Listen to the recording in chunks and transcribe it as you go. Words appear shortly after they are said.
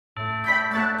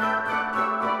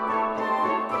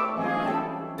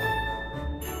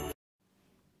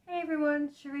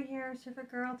Sherry here, Surfer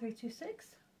Girl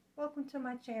 326. Welcome to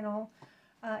my channel.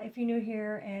 If you're new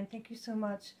here, and thank you so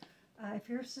much if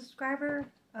you're a subscriber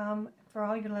for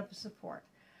all your love and support.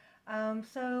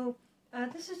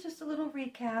 This is just a little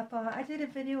recap. I did a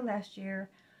video last year.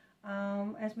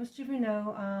 As most of you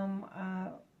know,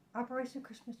 Operation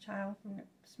Christmas Child from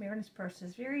Samaritan's Purse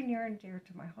is very near and dear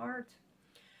to my heart.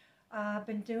 I've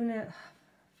been doing it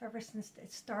ever since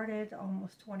it started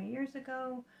almost 20 years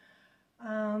ago.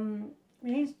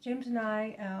 James and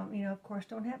I, of course,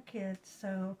 don't have kids,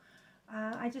 so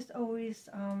I just always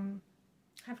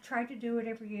have tried to do it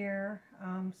every year.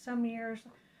 Some years,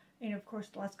 of course,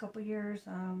 the last couple of years,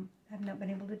 have not been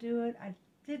able to do it. I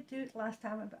did do it last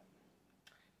time about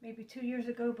maybe 2 years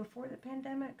ago before the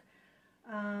pandemic,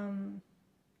 and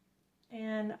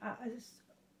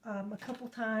a couple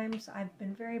times I've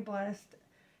been very blessed,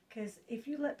 because if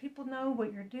you let people know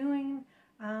what you're doing,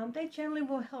 they generally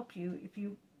will help you. If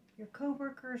your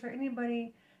co-workers or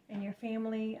anybody in your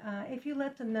family, if you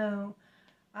let them know,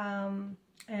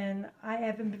 and I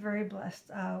have been very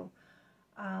blessed.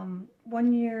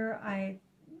 1 year I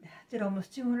did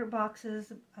almost 200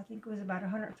 boxes. I think it was about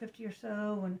 150 or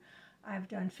so, and I've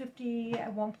done 50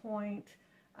 at one point.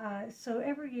 So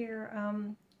every year,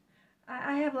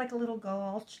 I have like a little goal.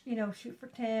 I'll shoot for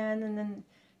 10, and then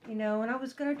and I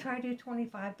was going to try to do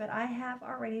 25, but I have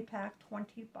already packed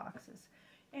 20 boxes.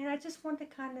 And I just want to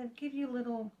kind of give you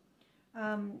little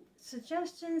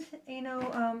suggestions.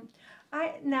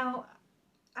 I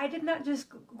did not just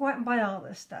go out and buy all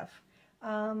this stuff.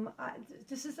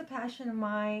 This is a passion of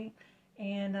mine,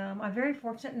 and I'm very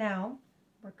fortunate now.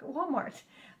 Work at Walmart.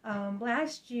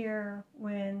 Last year,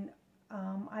 when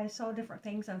I saw different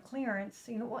things on clearance,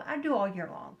 I do all year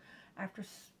long.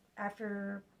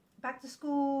 After back to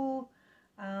school,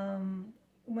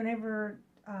 whenever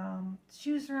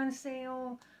shoes are on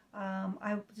sale,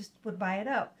 I just would buy it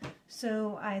up.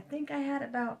 So I think I had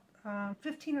about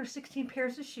 15 or 16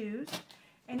 pairs of shoes,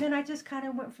 and then I just kind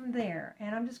of went from there.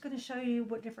 And I'm just going to show you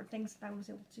what different things that I was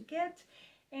able to get,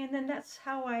 and then that's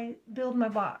how I build my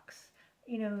box,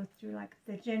 through like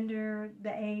the gender,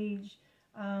 the age,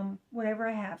 whatever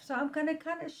I have. So I'm going to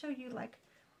kind of show you like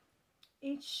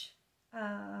each.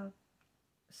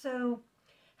 So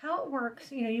how it works,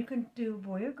 you can do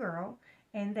boy or girl,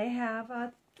 and they have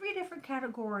 3 different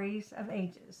categories of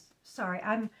ages. Sorry,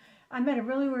 I'm at a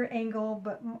really weird angle,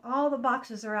 but all the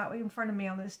boxes are out in front of me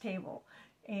on this table.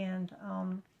 And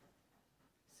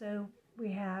so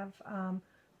we have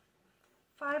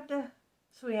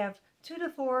we have 2 to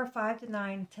 4, 5 to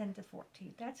 9, 10 to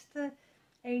 14. That's the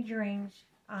age range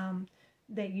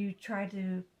that you try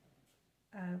to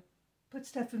put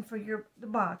stuff in for the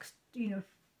box,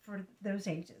 for those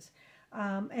ages.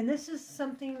 And this is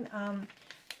something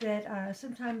that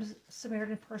sometimes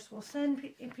Samaritan Purse will send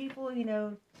people,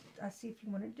 see if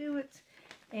you want to do it.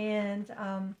 And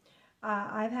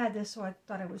I've had this, so I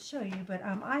thought I would show you. But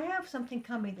I have something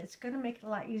coming that's going to make it a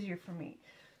lot easier for me.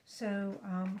 So,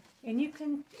 and you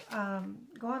can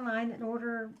go online and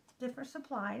order different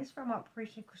supplies from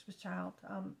Operation Christmas Child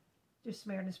through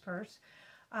Samaritan's Purse.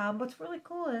 What's really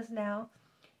cool is now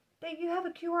that you have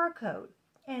a QR code.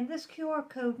 And this QR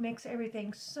code makes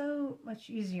everything so much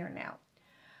easier now.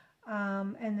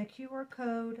 And the QR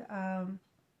code,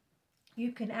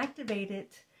 you can activate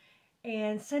it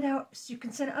and send out, so you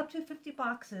can send up to 50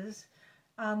 boxes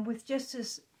with just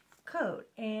this code.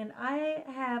 And I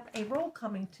have a roll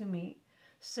coming to me,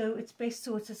 so it's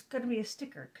just going to be a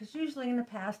sticker. Because usually in the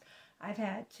past, I've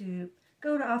had to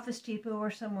go to Office Depot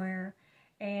or somewhere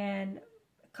and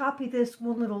copy this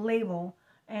one little label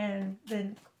and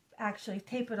then actually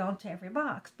tape it onto every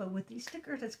box. But with these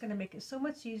stickers, it's going to make it so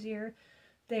much easier.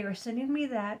 They are sending me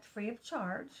that free of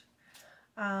charge.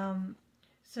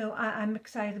 So I'm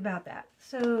excited about that.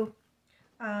 So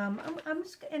I'm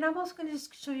also going to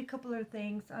just show you a couple of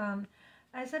things.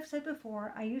 As I've said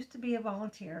before, I used to be a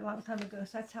volunteer a long time ago,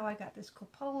 so that's how I got this cool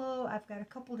polo. I've got a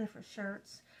couple different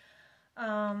shirts.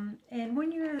 And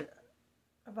when you're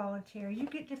a volunteer, you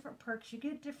get different perks. You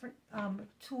get different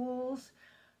tools.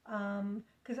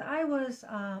 Because I was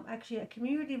actually a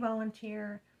community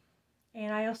volunteer,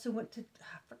 and I also went to,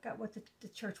 I forgot what the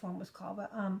church one was called,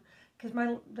 but because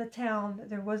the town,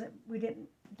 there wasn't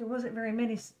very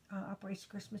many Operation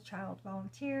Christmas Child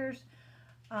volunteers.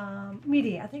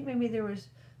 Media, I think maybe there was.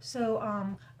 So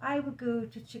I would go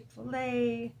to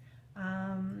Chick-fil-A,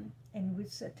 and we'd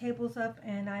set tables up,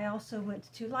 and I also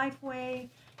went to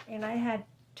Lifeway, and I had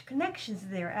connections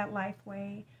there at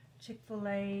Lifeway,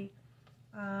 Chick-fil-A,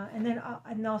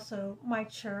 and also my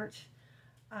church,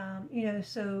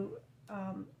 so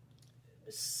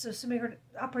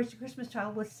Operation Christmas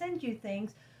Child would send you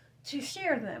things to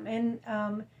share them.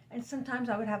 And sometimes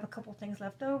I would have a couple things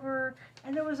left over.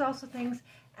 And there was also things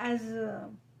as a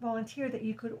volunteer that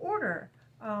you could order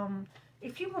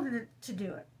if you wanted to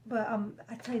do it. But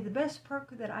I tell you, the best perk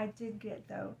that I did get,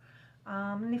 though,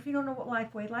 and if you don't know what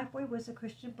Lifeway was a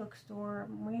Christian bookstore.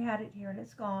 We had it here and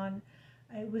it's gone.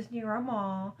 It was near our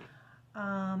mall.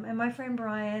 And my friend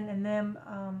Brian and them,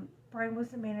 Brian was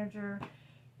the manager.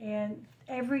 And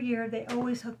every year they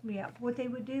always hooked me up. What they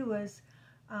would do was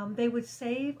they would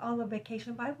save all the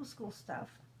Vacation Bible School stuff.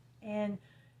 And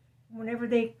whenever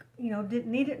they,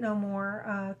 didn't need it no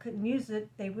more, couldn't use it,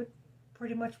 they would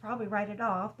pretty much probably write it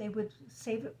off. They would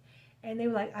save it. And they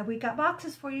were like, we got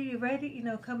boxes for you. You ready?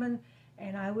 Come in.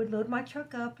 And I would load my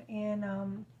truck up. And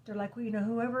they're like, well,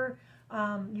 whoever,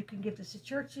 you can give this to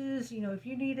churches, if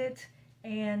you need it.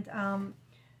 And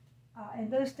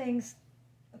those things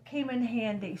came in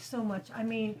handy so much. I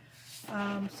mean,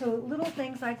 so little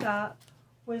things I got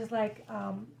was like,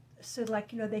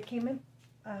 they came in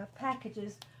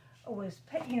packages. It was,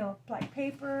 like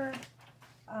paper,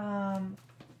 and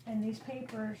these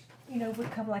papers,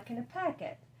 would come like in a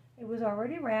packet. It was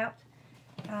already wrapped,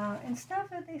 and stuff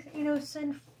that they,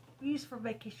 use for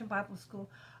Vacation Bible School.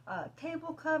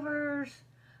 Table covers,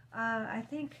 I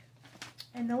think.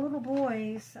 And the little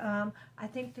boys, I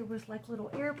think there was like little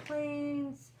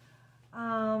airplanes.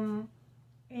 And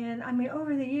I mean,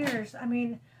 over the years, I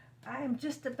mean, I'm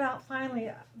just about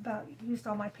used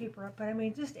all my paper up. But I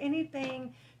mean, just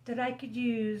anything that I could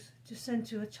use to send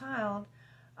to a child,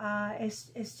 has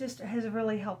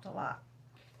really helped a lot.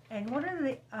 And one of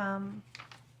the,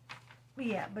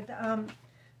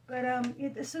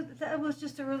 so that was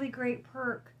just a really great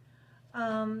perk.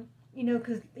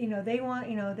 Because, they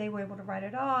were able to write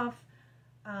it off.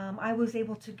 I was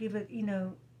able to give it,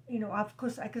 of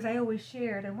course, because I always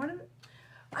shared. And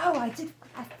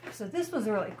so this was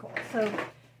really cool. So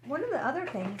one of the other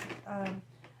things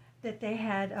that they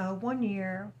had one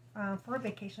year for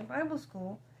Vacation Bible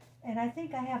School, and I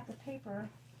think I have the paper.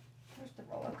 Here's the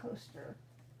roller coaster.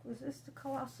 Was this the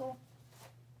Colossal?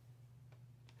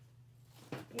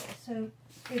 Yeah, so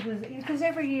it was, because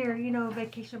every year,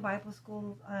 Vacation Bible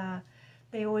School,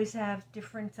 they always have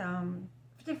different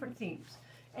themes.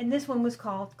 And this one was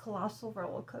called Colossal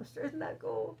Roller Coaster. Isn't that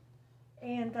cool?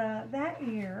 And that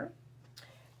year,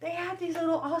 they had these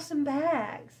little awesome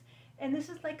bags. And this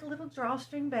is like a little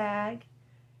drawstring bag.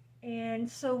 And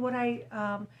so what I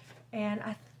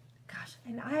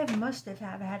must have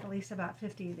had at least about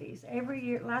 50 of these. Every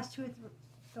year,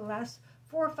 the last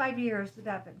 4 or 5 years that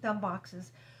I've done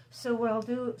boxes. So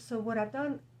what I've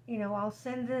done, I'll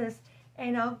send this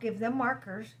and I'll give them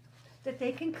markers that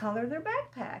they can color their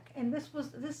backpack. And this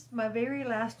is my very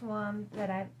last one that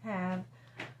I have.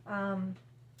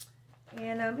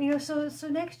 So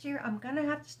next year I'm gonna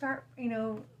have to start,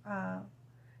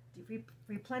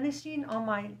 replenishing all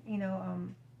my,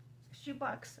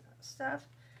 shoebox stuff.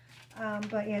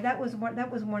 But yeah, that was one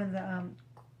of the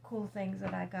cool things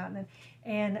that I got,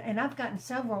 and I've gotten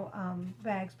several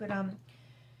bags, but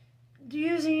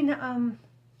using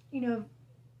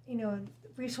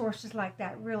resources like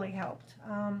that really helped.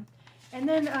 And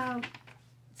then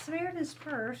Samaritan's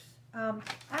Purse,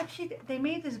 actually they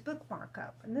made this bookmark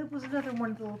up, and it was another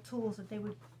one of the little tools that they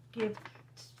would give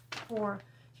for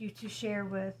you to share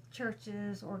with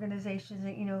churches, organizations,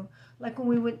 and like when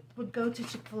we would go to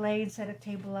Chick-fil-A and set a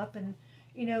table up, and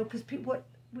because what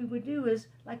we would do is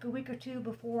like a week or two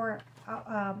before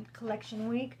collection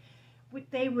week,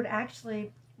 they would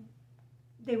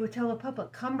tell the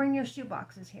public, come bring your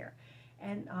shoeboxes here,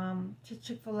 and to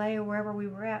Chick-fil-A or wherever we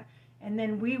were at, and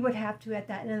then we would have to at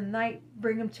that end of the night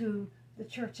bring them to the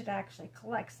church that actually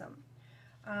collects them.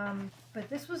 But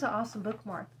this was an awesome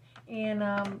bookmark, and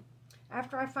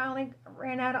after I finally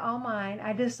ran out of all mine,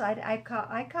 I decided I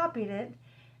copied it,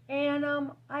 and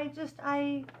I've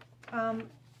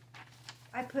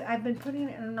been putting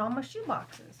it in all my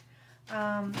shoeboxes,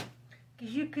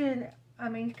 because you can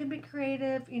be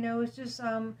creative. It's just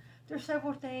there's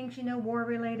several things,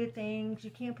 war-related things.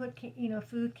 You can't put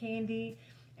food, candy,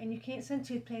 and you can't send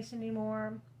toothpaste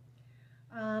anymore.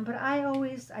 But I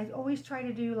always try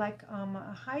to do like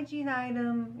a hygiene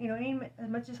item, as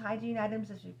much as hygiene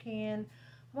items as you can,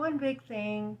 one big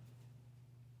thing,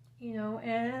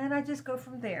 and I just go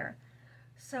from there.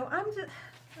 So I don't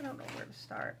know where to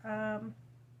start.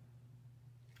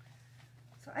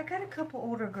 So I got a couple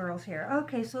older girls here.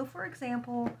 Okay, so for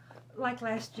example, like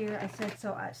last year I said,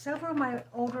 several of my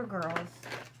older girls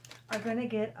are going to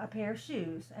get a pair of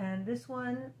shoes. And this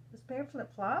pair of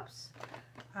flip-flops.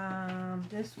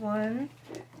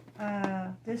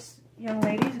 This young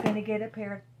lady is going to get a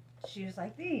pair of shoes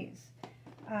like these.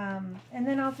 And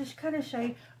then I'll just kind of show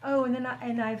you. Oh, and then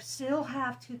I still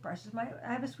have toothbrushes. I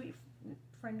have a sweet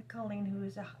friend, Colleen, who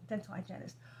is a dental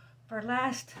hygienist. For the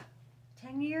last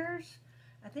 10 years,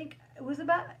 I think it was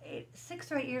about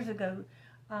 6 or 8 years ago,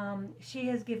 she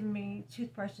has given me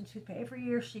toothbrush and toothpaste. Every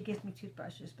year she gives me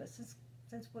toothbrushes, but since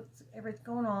whatever's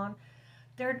going on,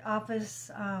 their office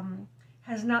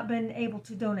has not been able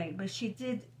to donate. But she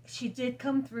did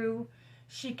come through.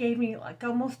 She gave me like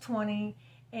almost 20,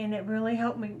 and it really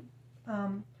helped me,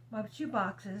 my shoe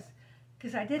boxes,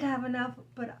 because I did have enough,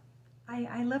 but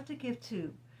I love to give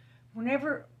too.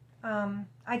 Whenever, I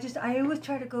always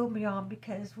try to go beyond,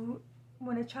 because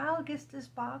when a child gets this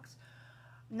box,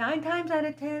 9 times out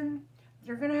of 10,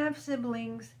 they're going to have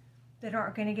siblings that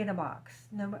aren't going to get a box.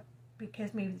 No,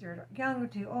 because maybe they're young or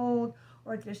too old,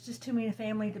 or there's just too many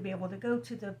family to be able to go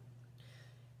to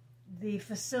the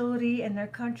facility in their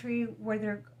country where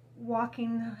they're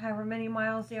walking, however many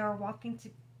miles they are walking to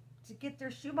get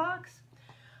their shoebox.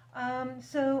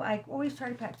 So I always try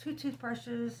to pack 2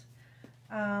 toothbrushes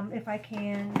if I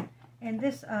can, and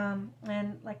this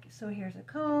and like, so here's a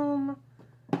comb.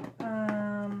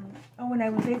 Oh, and I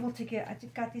was able to get, I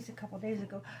just got these a couple days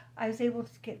ago, I was able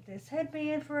to get this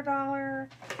headband for $1.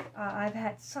 I've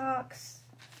had socks.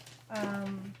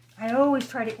 I always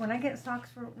try to, when I get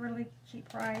socks for a really cheap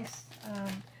price.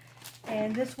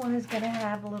 And this one is going to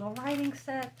have a little writing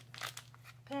set,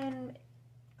 pen,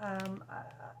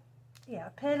 yeah, a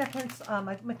pen, a pencil,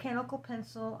 a mechanical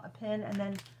pencil, a pen, and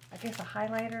then I guess a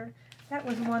highlighter. That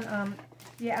was one,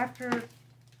 yeah,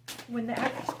 when the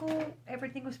after school,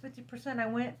 everything was 50%, I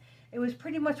went, it was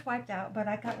pretty much wiped out, but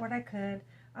I got what I could.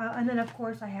 And then, of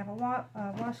course, I have a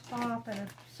washcloth and a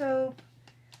soap.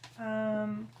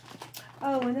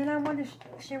 Oh, and then I want to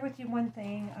share with you one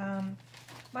thing.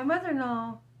 My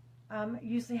mother-in-law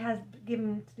usually has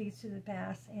given these to the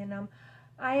past, and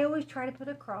I always try to put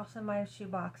a cross in my shoe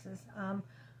boxes.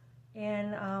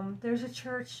 And there's a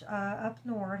church up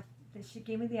north that she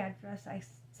gave me the address. I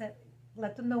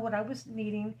let them know what I was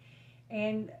needing,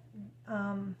 and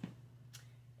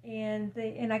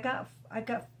I got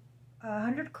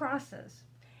 100 crosses,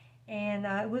 and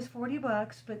it was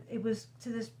 $40, but it was to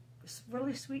this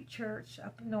really sweet church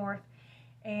up north,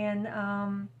 and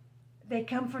they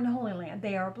come from the Holy Land.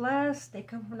 They are blessed. They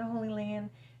come from the Holy Land,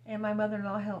 and my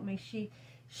mother-in-law helped me. She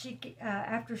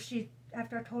after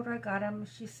I told her I got them,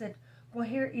 she said, well,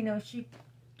 here, you know, she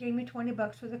gave me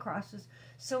 $20 for the crosses.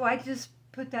 So I just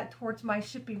put that towards my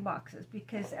shipping boxes,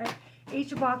 because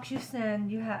each box you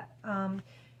send, you have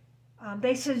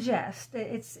they suggest that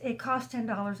it costs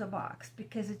 $10 a box,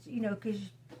 because it's, you know, because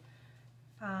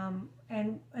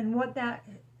and what that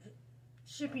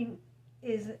shipping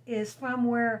is from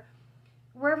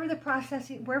wherever the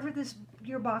processing, wherever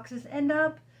your boxes end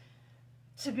up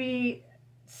to be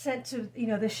sent to, you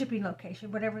know, the shipping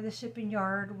location, whatever the shipping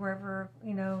yard, wherever,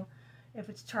 you know, if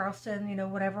it's Charleston, you know,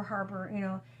 whatever harbor, you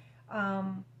know,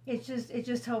 it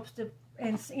just helps to,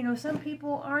 and you know, some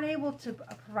people aren't able to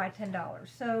provide $10,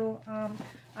 so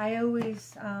I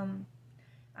always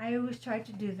try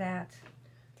to do that.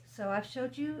 So I've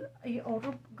showed you an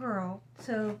older girl.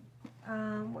 So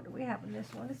what do we have in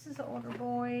this one? This is an older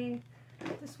boy.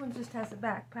 This one just has a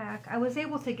backpack. I was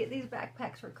able to get these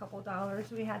backpacks for a couple dollars.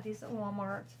 We had these at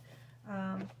Walmart.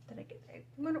 Did I get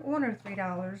 $1 or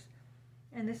 $3?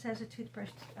 And this has a toothbrush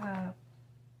and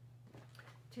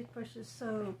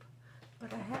soap.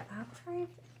 But I'm trying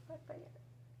to,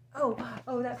 oh,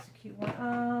 that's a cute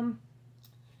one.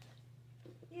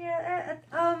 Yeah,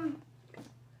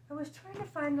 I was trying to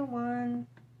find the one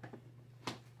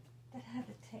that had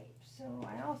the tape. So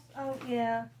I also, oh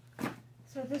yeah.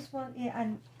 So this one, yeah,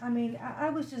 and I mean, I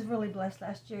was just really blessed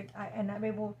last year. And I'm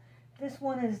able, this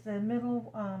one is the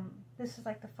middle, this is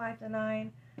like the 5 to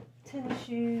 9, tennis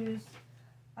shoes.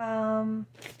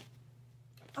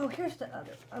 Oh, here's the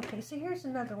other. Okay, so here's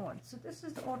another one. So this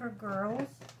is the older girls.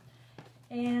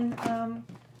 And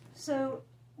so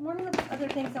one of the other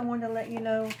things I wanted to let you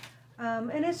know,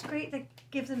 and it's great that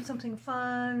gives them something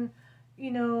fun,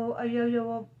 you know, a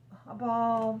yo-yo, a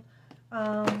ball,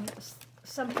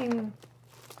 something,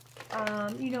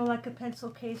 you know, like a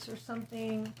pencil case or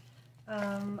something,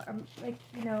 like,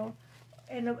 you know,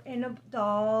 and a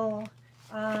doll,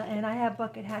 and I have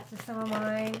bucket hats in some of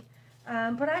mine.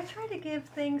 But I try to give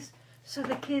things so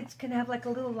the kids can have like a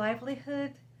little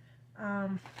livelihood.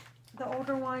 The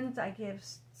older ones, I give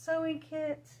sewing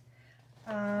kits.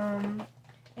 And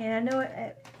I know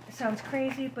it sounds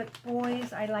crazy, but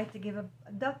boys, I like to give a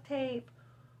duct tape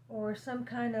or some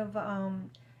kind of,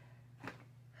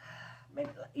 maybe,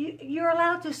 you're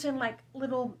allowed to send like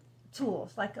little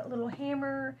tools, like a little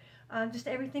hammer. Just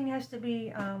everything has to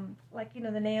be like, you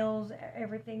know, the nails,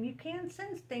 everything. You can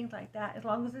send things like that as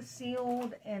long as it's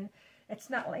sealed and it's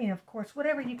not, you know, of course,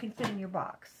 whatever you can fit in your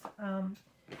box. And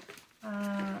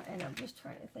I'm just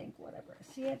trying to think whatever.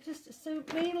 See, it just, so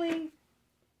mainly,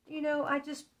 you know, I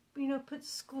just, you know, put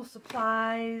school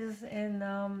supplies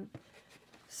and,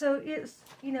 so it's,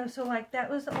 you know, so like that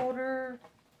was the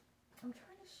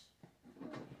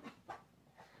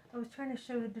I was trying to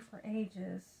show the different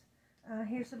ages.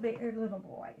 Here's a big, little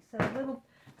boy. So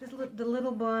the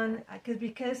little one,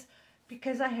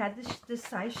 because I had this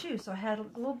size shoe. So I had a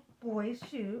little boy's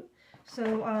shoe.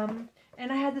 So,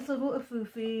 and I had this little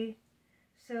afufi.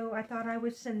 So I thought I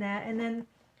would send that. And then,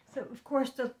 so of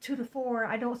course the 2 to 4,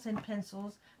 I don't send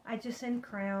pencils. I just send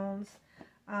crowns.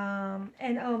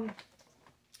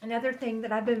 Another thing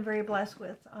that I've been very blessed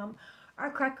with, our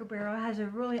Cracker Barrel has a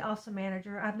really awesome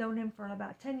manager. I've known him for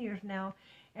about 10 years now.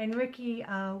 And Ricky,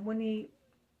 when he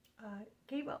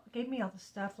gave me all the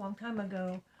stuff a long time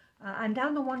ago, I'm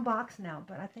down to 1 box now,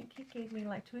 but I think he gave me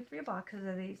like 2 or 3 boxes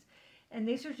of these. And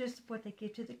these are just what they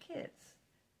give to the kids.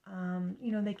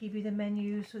 You know, they give you the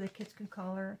menu so the kids can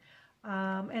color.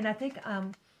 And I think,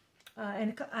 and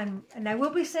I will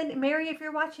be sending, Mary, if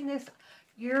you're watching this,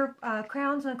 your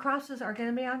crowns and crosses are going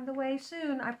to be on the way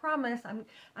soon. I promise.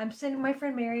 I'm sending my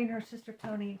friend Mary and her sister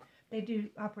Tony. They do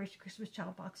Operation Christmas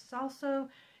Child boxes also.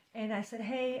 And I said,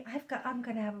 hey, I'm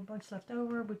going to have a bunch left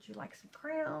over. Would you like some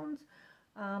crowns?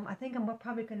 I think I'm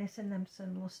probably going to send them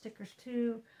some little stickers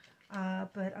too.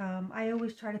 But I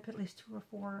always try to put at least 2 or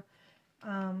 4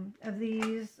 of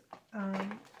these.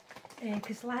 And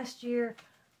because last year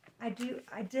I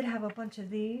did have a bunch of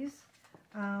these.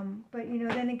 But you know,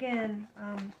 then again,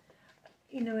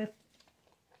 you know, if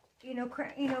you know,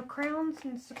 crowns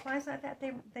and supplies like that,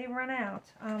 they run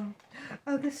out.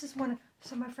 Oh, this is one.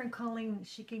 So my friend Colleen,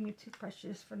 she gave me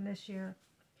toothbrushes from this year.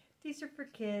 These are for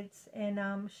kids, and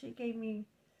she gave me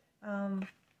the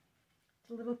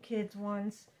little kids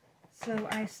ones. So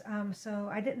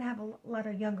I didn't have a lot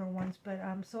of younger ones, but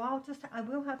so I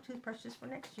will have toothbrushes for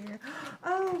next year.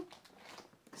 Oh,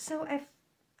 so I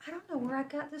don't know where I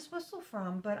got this whistle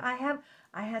from, but I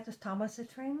had this Thomas the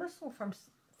Train whistle from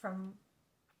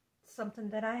something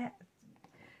that I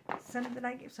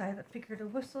gave. So I figured a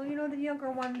whistle, you know, the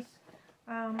younger ones.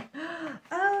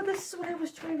 Oh, this is what I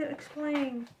was trying to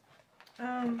explain.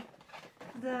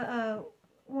 The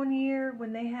one year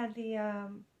when they had the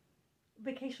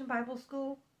Vacation Bible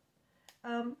School.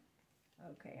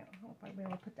 Okay, I hope I'll be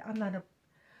able to put that. I'm not a.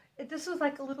 This was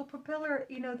like a little propeller,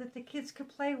 you know, that the kids could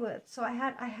play with. So I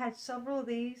had several of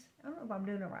these. I don't know if I'm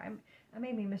doing it right. I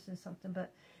may be missing something,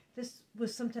 but this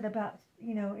was something about,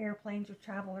 you know, airplanes or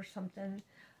travel or something.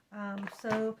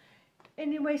 So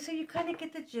anyway, so you kind of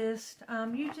get the gist.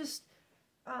 You just,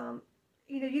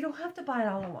 you know, you don't have to buy it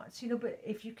all at once, you know, but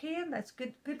if you can, that's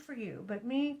good for you. But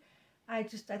me, I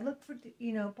look for,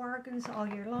 you know, bargains all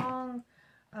year long.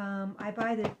 I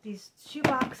buy these shoe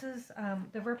boxes,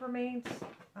 the Rubbermaids,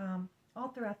 all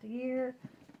throughout the year.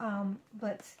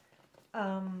 But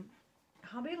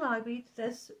Hobby Lobby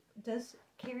does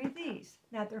carry these.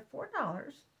 Now they're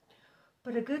 $4,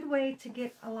 but a good way to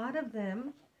get a lot of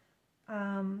them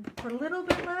for a little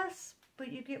bit less,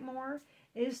 but you get more,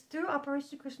 is through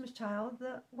Operation Christmas Child,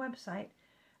 the website.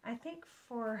 I think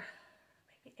for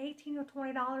maybe $18 or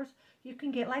 $20, you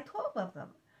can get like 12 of them.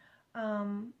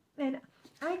 And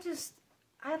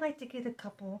I like to get a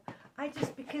couple.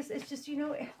 Because it's just, you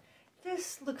know,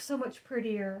 this looks so much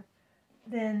prettier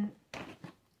than,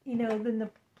 you know, than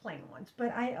the plain ones.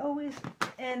 But I always,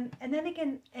 and then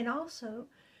again, and also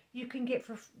you can get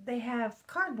they have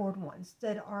cardboard ones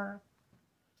that are,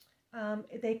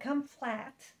 they come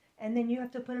flat and then you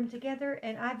have to put them together.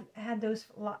 And I've had those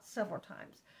several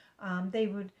times. They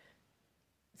would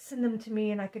send them to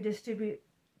me and I could distribute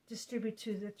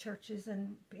to the churches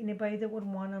and anybody that would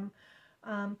want them.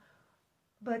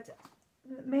 But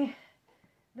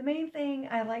the main thing,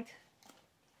 I like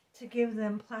to give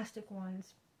them plastic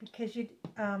ones, because you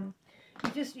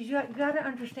got to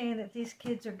understand that these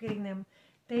kids are getting them.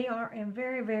 They are in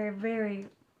very, very, very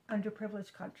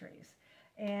underprivileged countries,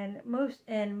 and most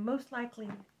likely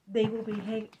they will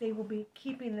be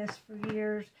keeping this for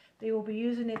years. They will be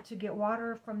using it to get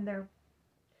water from their,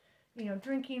 you know,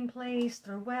 drinking place,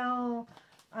 their well.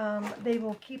 They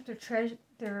will keep their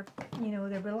you know,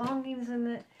 their belongings in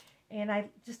it. And I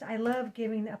love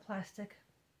giving a plastic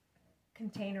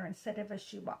container instead of a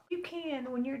shoebox. You can,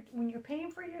 when you're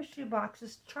paying for your shoe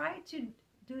boxes, try to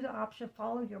do the option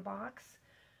follow your box,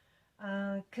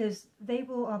 because they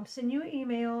will send you an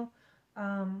email,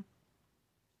 and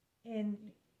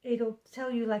it'll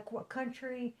tell you like what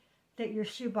country that your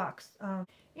shoebox.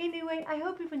 Anyway, I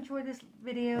hope you've enjoyed this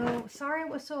video. Sorry it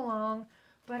was so long,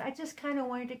 but I just kind of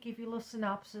wanted to give you a little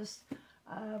synopsis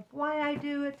of why I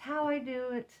do it, how I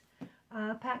do it,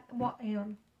 pack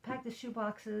the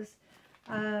shoeboxes.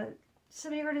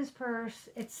 Samaritan's Purse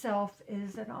itself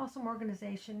is an awesome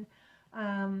organization.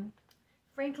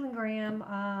 Franklin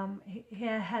Graham he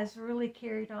has really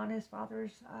carried on his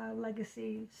father's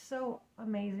legacy. So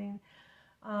amazing.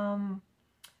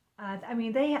 I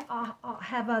mean, they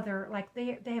have other, like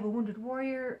they have a Wounded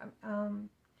Warrior.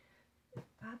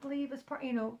 I believe as part,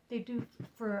 they do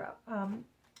for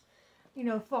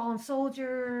fallen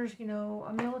soldiers.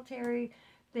 A military.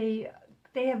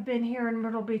 They have been here in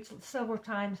Myrtle Beach several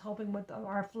times helping with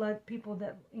our flood people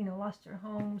that lost their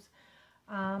homes.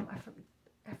 I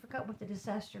forgot what the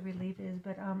disaster relief is,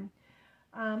 but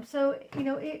so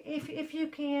if you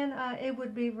can, it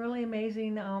would be really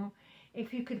amazing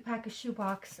if you could pack a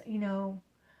shoebox, in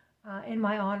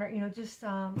my honor. Just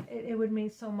it would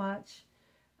mean so much.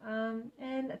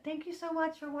 And thank you so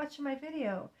much for watching my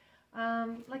video.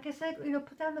 Like I said,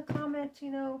 put down the comments,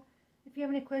 if you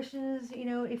have any questions,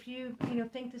 if you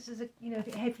think this is a,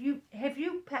 have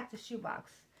you packed a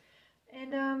shoebox?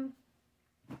 And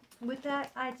with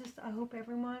that, I hope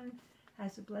everyone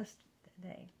has a blessed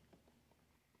day.